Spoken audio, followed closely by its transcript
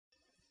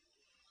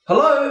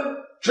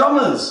Hello,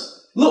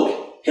 drummers!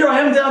 Look, here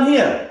I am down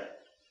here.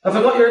 Have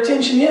I got your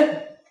attention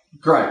yet?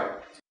 Great.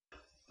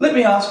 Let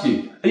me ask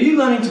you, are you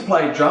learning to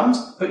play drums,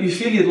 but you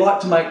feel you'd like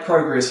to make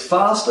progress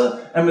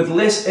faster and with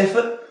less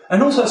effort,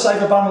 and also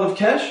save a bundle of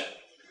cash?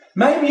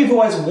 Maybe you've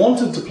always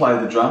wanted to play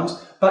the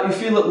drums, but you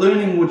feel that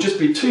learning would just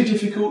be too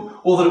difficult,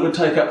 or that it would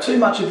take up too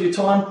much of your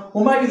time,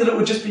 or maybe that it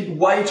would just be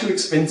way too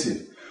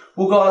expensive.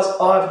 Well guys,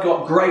 I've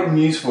got great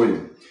news for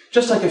you.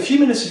 Just take a few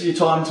minutes of your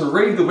time to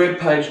read the web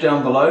page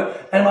down below,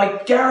 and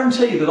I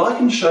guarantee that I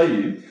can show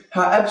you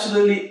how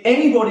absolutely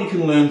anybody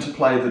can learn to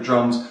play the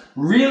drums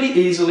really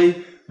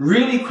easily,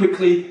 really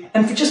quickly,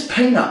 and for just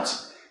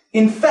peanuts.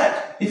 In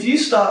fact, if you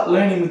start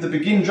learning with the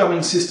Begin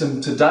Drumming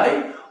system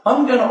today,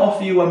 I'm going to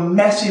offer you a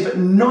massive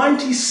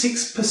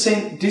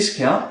 96%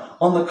 discount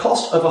on the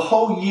cost of a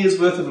whole year's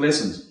worth of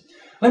lessons.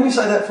 Let me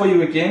say that for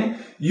you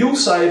again. You'll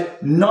save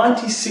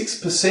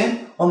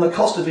 96% on the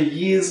cost of a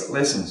year's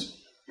lessons.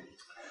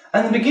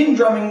 And the Begin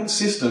Drumming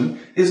system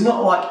is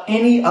not like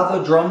any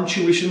other drum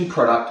tuition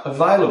product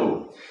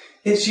available.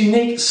 Its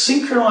unique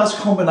synchronized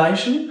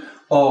combination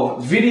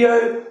of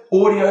video,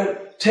 audio,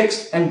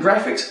 text and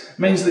graphics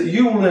means that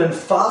you will learn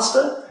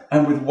faster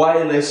and with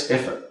way less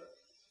effort.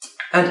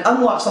 And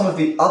unlike some of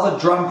the other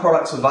drum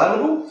products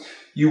available,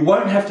 you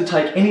won't have to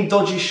take any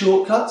dodgy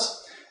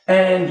shortcuts,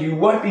 and you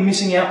won't be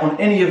missing out on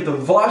any of the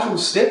vital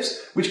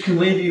steps which can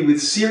leave you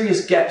with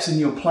serious gaps in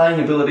your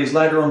playing abilities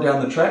later on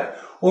down the track,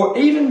 or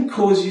even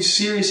cause you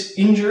serious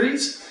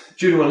injuries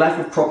due to a lack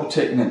of proper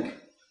technique.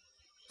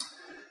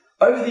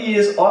 Over the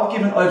years, I've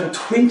given over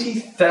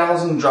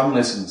 20,000 drum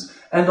lessons,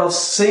 and I've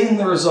seen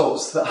the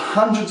results that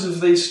hundreds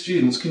of these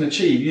students can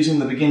achieve using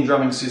the Begin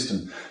Drumming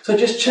system. So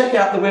just check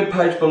out the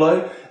webpage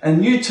below,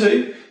 and you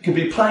too can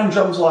be playing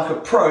drums like a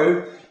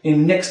pro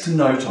in next to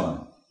no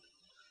time.